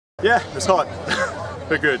Yeah, it's hot.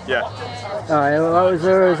 But good, yeah. Alright, what was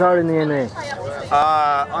the result in the end there?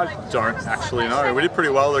 I don't actually know. We did pretty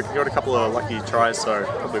well. We got a couple of lucky tries, so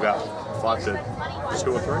probably about 5 to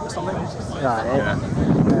 2 or 3 or something. Right, yeah.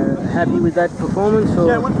 Happy with that performance? Or?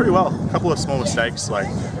 Yeah, it went pretty well. A couple of small mistakes, like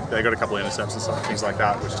they got a couple of intercepts and stuff, things like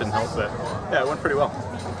that, which didn't help, but yeah, it went pretty well.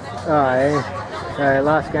 Alright, so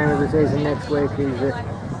last game of the season next week. Is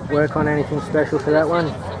work on anything special for that one?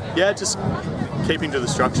 Yeah, just keeping to the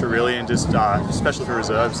structure really, and just especially for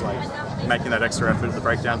reserves, like making that extra effort at the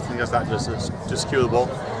breakdowns, things like that, just secure the ball.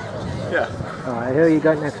 Yeah. Alright, who you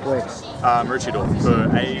got next week? Maroochydore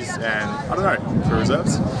for A's and, I don't know, for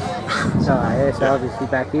reserves. Alright, so obviously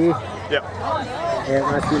back here. Yep. Yeah,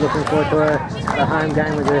 must be looking forward to a home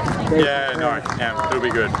game with us. Yeah, no, yeah, it'll be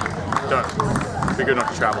good. It'll be good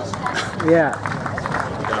not to travel. Yeah.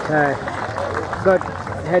 So,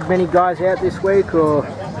 had many guys out this week, or?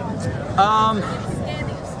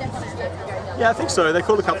 Yeah, I think so. They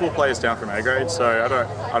called a couple of players down from A grade, so I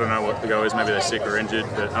don't know what the go is. Maybe they're sick or injured,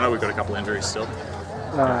 but I know we've got a couple injuries still.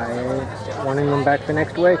 Yeah. Wanting them back for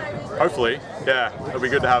next week? Hopefully, yeah. It'll be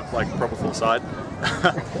good to have like a proper full side.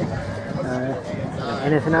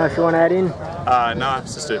 Anything else you want to add in? No,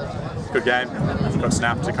 it's just a good game. Got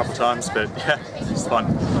snapped a couple times, but yeah, it's fun.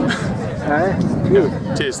 Cheers.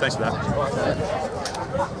 Yeah. Cheers, thanks for that.